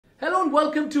and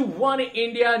welcome to One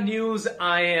India News.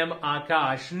 I am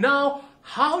Akash. Now,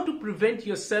 how to prevent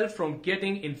yourself from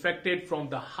getting infected from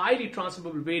the highly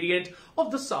transmissible variant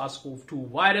of the SARS-CoV-2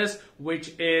 virus, which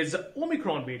is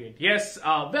Omicron variant. Yes,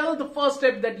 well, the first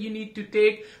step that you need to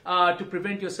take to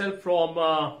prevent yourself from,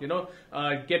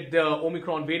 get the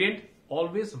Omicron variant.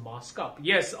 Always mask up.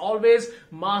 Yes, always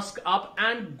mask up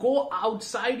and go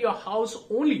outside your house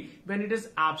only when it is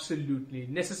absolutely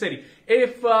necessary.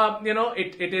 If,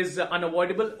 it is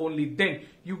unavoidable, only then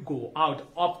you go out.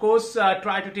 Of course,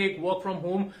 try to take work from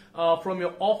home from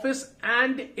your office,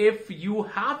 and if you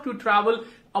have to travel,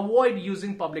 avoid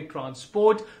using public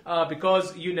transport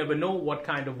because you never know what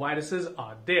kind of viruses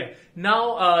are there.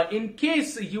 Now, in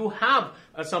case you have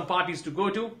some parties to go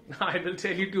to, I will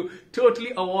tell you to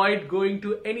totally avoid going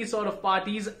to any sort of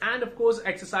parties, and of course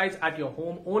exercise at your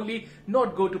home only,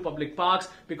 not go to public parks,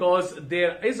 because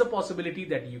there is a possibility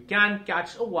that you can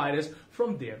catch a virus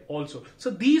from there also. So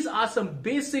these are some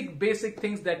basic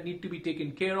things that need to be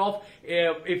taken care of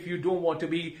if you don't want to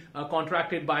be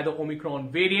contracted by the Omicron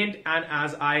variant. And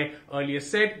as I earlier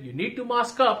said, you need to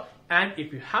mask up, and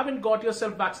if you haven't got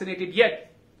yourself vaccinated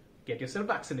yet, get yourself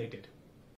vaccinated.